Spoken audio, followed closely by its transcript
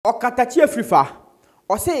Okatakyie Afrifa.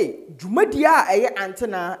 Or say, Jumadia a Ante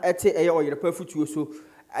na ete Oyerepa Afutuo so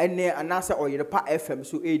ene anasa Oyerepa FM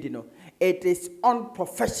so edino. It is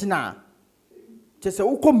unprofessional. Just a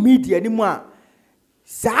uko media anymore.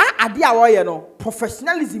 Sa ade a woye no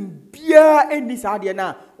professionalism bia eni sa ade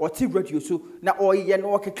na o ti radio so na oye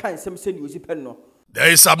no okeka nsem se ni osipen no.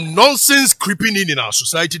 There is some nonsense creeping in our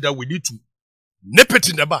society that we need to nip it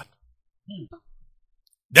in the bud.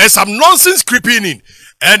 There's some nonsense creeping in.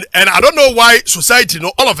 And I don't know why society,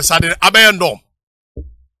 all of a sudden, abandon norm.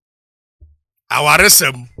 Our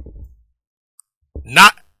RSM,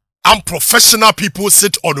 not unprofessional people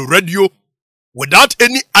sit on the radio without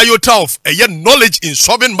any iota of knowledge in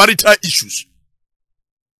solving marital issues.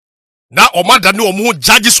 Now, no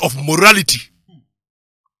judges of morality.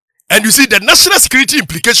 And you see the national security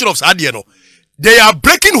implication of Sadiano. They are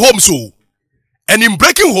breaking homes, and in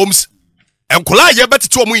breaking homes, and in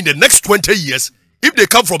the next 20 years, if they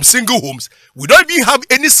come from single homes, we don't even have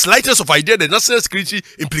any slightest of idea the national security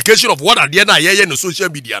implication of what Adiana in the social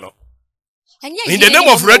media. No? In the name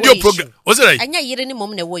of radio program, what's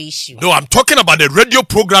it? No, I'm talking about the radio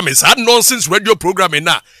program. It's that nonsense radio programming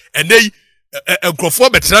now, and they go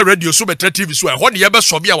better radio, so better TV, so I want the ever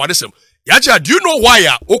Soviet one. Yacha, do you know why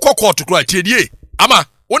ya oko court to cry TDA? Ama,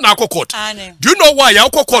 ona oko court. Do you know why ya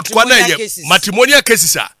oko court kwana matrimonial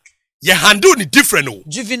cases are? You handle the different.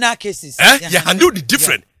 Juvenile cases. You handle the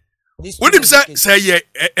different. What him say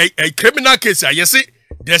a criminal case? You see,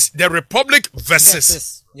 there's the Republic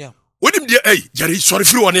versus. Yeah. What him hey, Jerry, sorry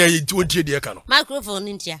for one year 20 year cano. Microphone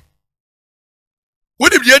in here.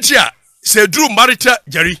 What him the say Drew Marita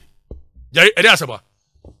Jerry. Jerry, Eliasaba.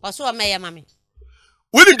 Also a mayor, mammy.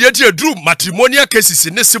 What him the Drew matrimonial cases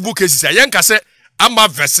in the civil cases? A young say Ama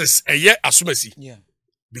versus a year assumacy. Yeah.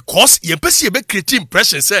 Because you be creating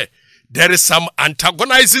impression say there is some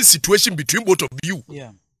antagonizing situation between both of you.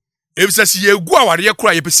 Yeah. If says ye go aware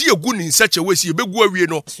cry, you see you go in such a way, you be go away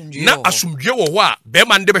no. Na asumdwe wo wa be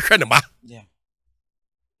man de be hwe ne ma. Yeah.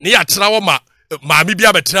 Ne ya tena wo ma mi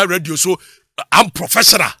bia betra radio so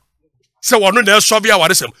unprofessional. Say wono na solve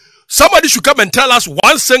awaresem. Somebody should come and tell us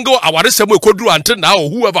one single awaresem we could do until now or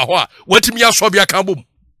whoever what me solve ya kan bom.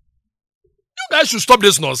 You guys should stop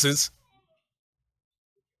this nonsense.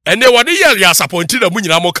 And they were the year appointed a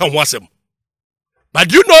munyamo can wasem. But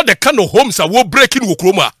do you know the kind of homes that were breaking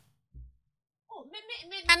Wukroma?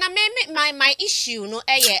 And my issue no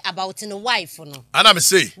about in a wife no. And I'm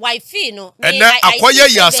say wife no. And then acquire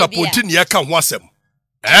ya supporting ya can wasem.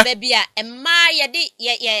 Baby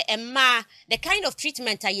ma the kind of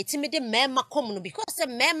treatment I timid mema common because a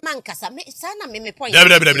man kasa sana me point. I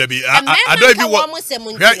don't even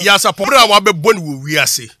want ya support our born we are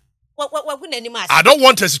say. I don't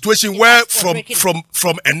want a situation where from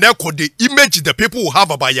a neko the image the people will have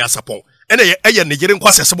about your support. And a Nigerian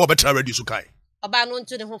kwase some better radio sukai. About no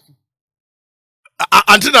to the home.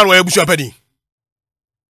 Until now where bush penny.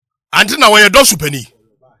 Until now where dosu penny.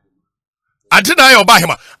 Until now you buy him.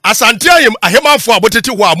 As until him a hema for about it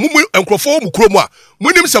wa mumu and crofo mukromwa.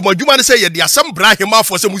 Munim some you say there are some brahima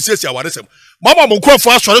for some says ya waresem. Mama mukro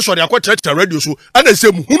for sorry akwa radio so and they say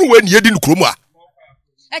hunu when ye din kromwa.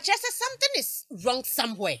 I just said something is wrong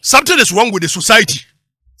somewhere. Something is wrong with the society.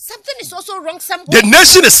 Something is also wrong somewhere. The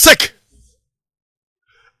nation is sick.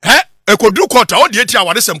 E ko do court all the etia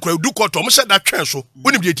wade sem kwa do court o mo she da twen so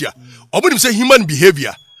onim the etia o mo say human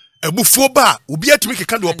behavior ebufuo ba obi atimi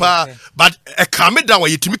keka do pa but e calm down we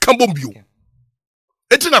yetimi kan bom bio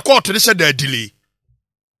enti na court de she da delay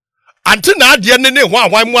anti na ade ne ho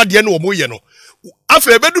ahwan mu ade ne o mo ye no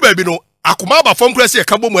afa ebedu ba bi no akoma ba fom press e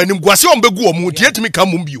kan bom anim guase o mbegu o mo de yetimi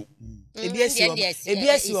kan bom bio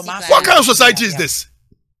what kind of society is this?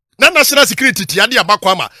 National security tiadi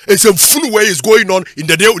abakwama is a full way is going on in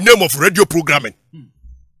the name of radio programming.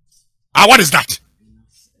 What is that?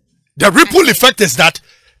 The ripple effect is that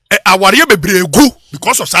our be bregu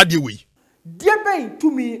because of Saudi way. Dear Ben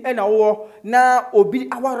to me and our na obi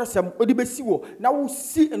awarasem odibesi wo na wo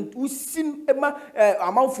si and wo sim ema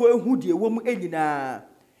amanfo ehu de wo mu enyina.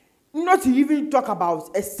 Not to even talk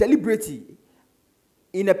about a celebrity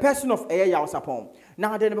in a person of Eya Usapon.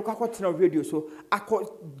 Now then we can radio so I call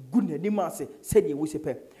good nimase said you was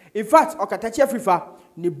a in fact, Okatakyie Afrifa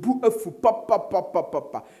ne bu afu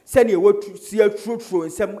pop send you what to see a true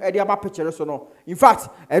and some ediaba pictures or no. In fact,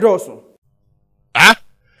 and also.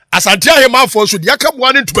 As I tell him out for should yakam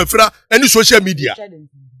one into Befra any social media.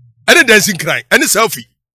 Any dancing cry, any selfie.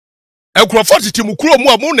 And Crawford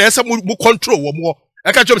Timukro more na some control or more.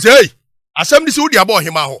 I catch up say, hey, assembly so the about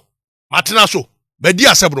him. Martina so,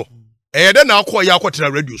 Bedia Sabro. Then I'll call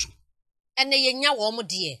Yakota radio. and ye nya wo mo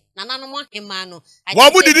de na nanom ahema no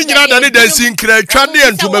wo mu di nyina da ne dansi nkra twa ne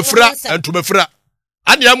entumafra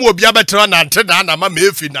ade am obi abetra na ante na na ma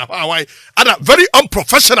mefi na hwan ana very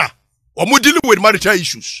unprofessional wo mu dealing with marital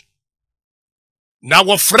issues na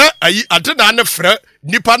wo fra ayi ante na ne fra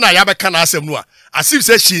nipa na ya beka na asem no a as if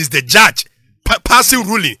say she is the judge passing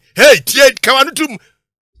ruling hey tie kawanu tum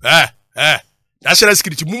national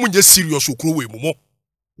security mumunye serious okro we mumo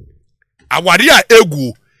awari a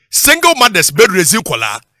egu single mothers bed raising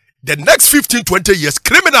kola the next 15-20 years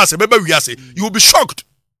criminals ebeba wi say you will be shocked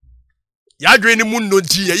ya dweni mun no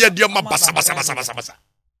nti ye de ma basa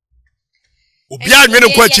obi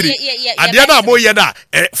anwene kwa chiri ade na amo ye da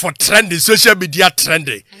for trending social media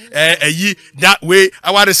trending yi that way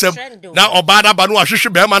awari sem na obada ba no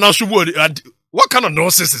ahwehwe be ma na so what kind of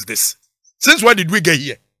nonsense is this? Since when did we get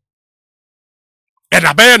here? And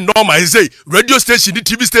I bet normal is say radio station,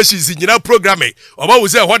 TV stations in your programming. Oba we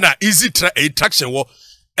say what na easy attraction wo.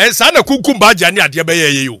 And sana kukumba jani ade be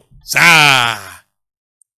ye you. Sa.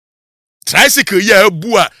 Tricycle ye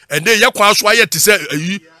bua and then ya kwa so aye te say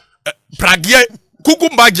pragie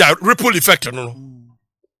kukumba ja ripple effect no.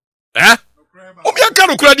 Obi aka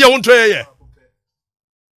no kura dia wonto ye.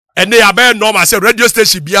 And they are very normal. Say radio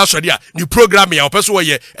station be also there. The program here, person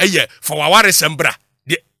where for our sembra.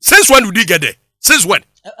 Since when did you get there? Since when?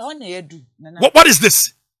 What is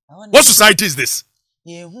this? What society is this?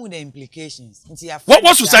 Who the implications?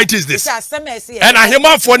 What society is this? And I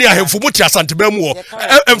hear for near him for much as Santibem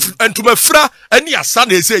and to my fra and your son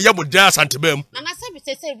they say Yamu Dare Santibem. And I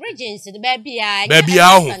say Regents the baby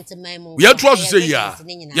we are to say ya.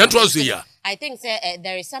 You to say ya. I think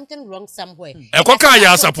there is something wrong somewhere. E koka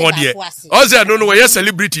ya support there. Oze no no we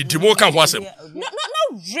celebrity Timo kan ho asem. No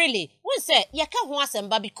really. We say you can ho asem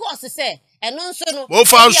but because say and also no. Wo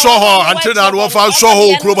fa so ho ante na wo fa so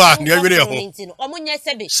ho okroba na nwene ho. Omonye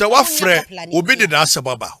sebe. Se wa frɛ obi de na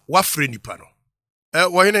asebaba wa frɛ nipa no.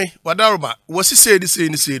 Wo hene wadaroma wo sise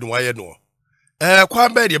ni sei no waye no.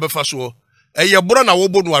 Kwan ba de be fa so. Ye bro na wo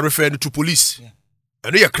bo no refer to police.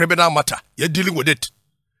 Eno ye criminal matter. You dealing with it.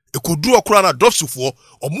 Ekodu okura na dofsufo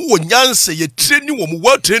omu wo nyanse ye training wo mu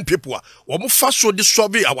well trained people a wo fa so de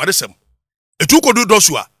solve awaresem etu kodu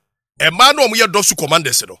dosu a e ma na omu ye dosu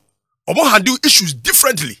commanders no omu handle issues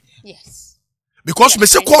differently. Yes, because me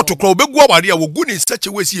say court to kro obegu aware a wogu ni such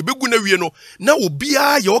a way see ebegu na wie no na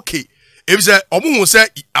obia ye okay if say omu hu say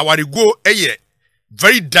aware go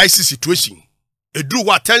very dicey situation edu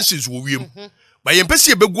what tensions wo wiem. But you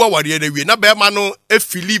pesi ebegu aware na wie na be ma no e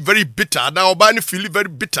feel very bitter na oba ni feel very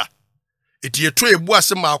bitter. Eti eto ebu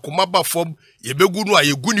asem akoma ba fom ye begu no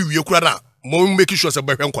ayegu ni wie kura na mo make sure say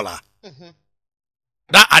behwe nkola.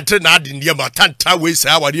 That ante na adi ndie ma tanta we say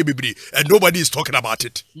aware bebre and nobody is talking about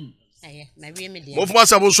it. My we me dey. Mo fuma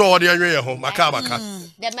sabo so wode anwe ye ho maka.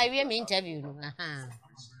 That my we me interview no.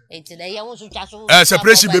 Eti da ye won so twa so.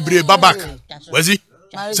 Separation bebre babak. Wazi?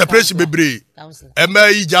 Separation bebre. Ema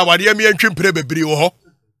ija aware me antwempre bebre wo ho.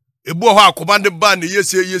 Ebu ho akoma de ba ne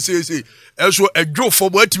yese eso edwo fo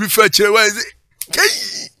mo atimi fa kire wa zi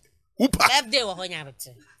upa birthday wo ho nya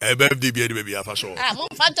bete birthday bi baby afa so mo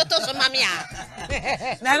fa toto so mami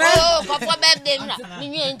nana ko for birthday na me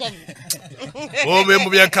nwe interview o me mo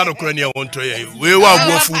bi aka no kura ne wonto ye we wa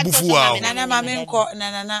abufu bufu wa nana mami nko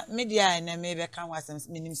nana media na me be kan wasem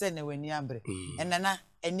minim se na wani abre nana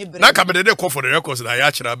eni bre na ka be de for the records na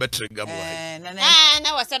ya kira betre gamo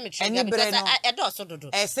na wasem trigger because I do so dodo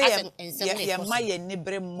say ya ma ye ni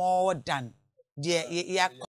bre more than de ya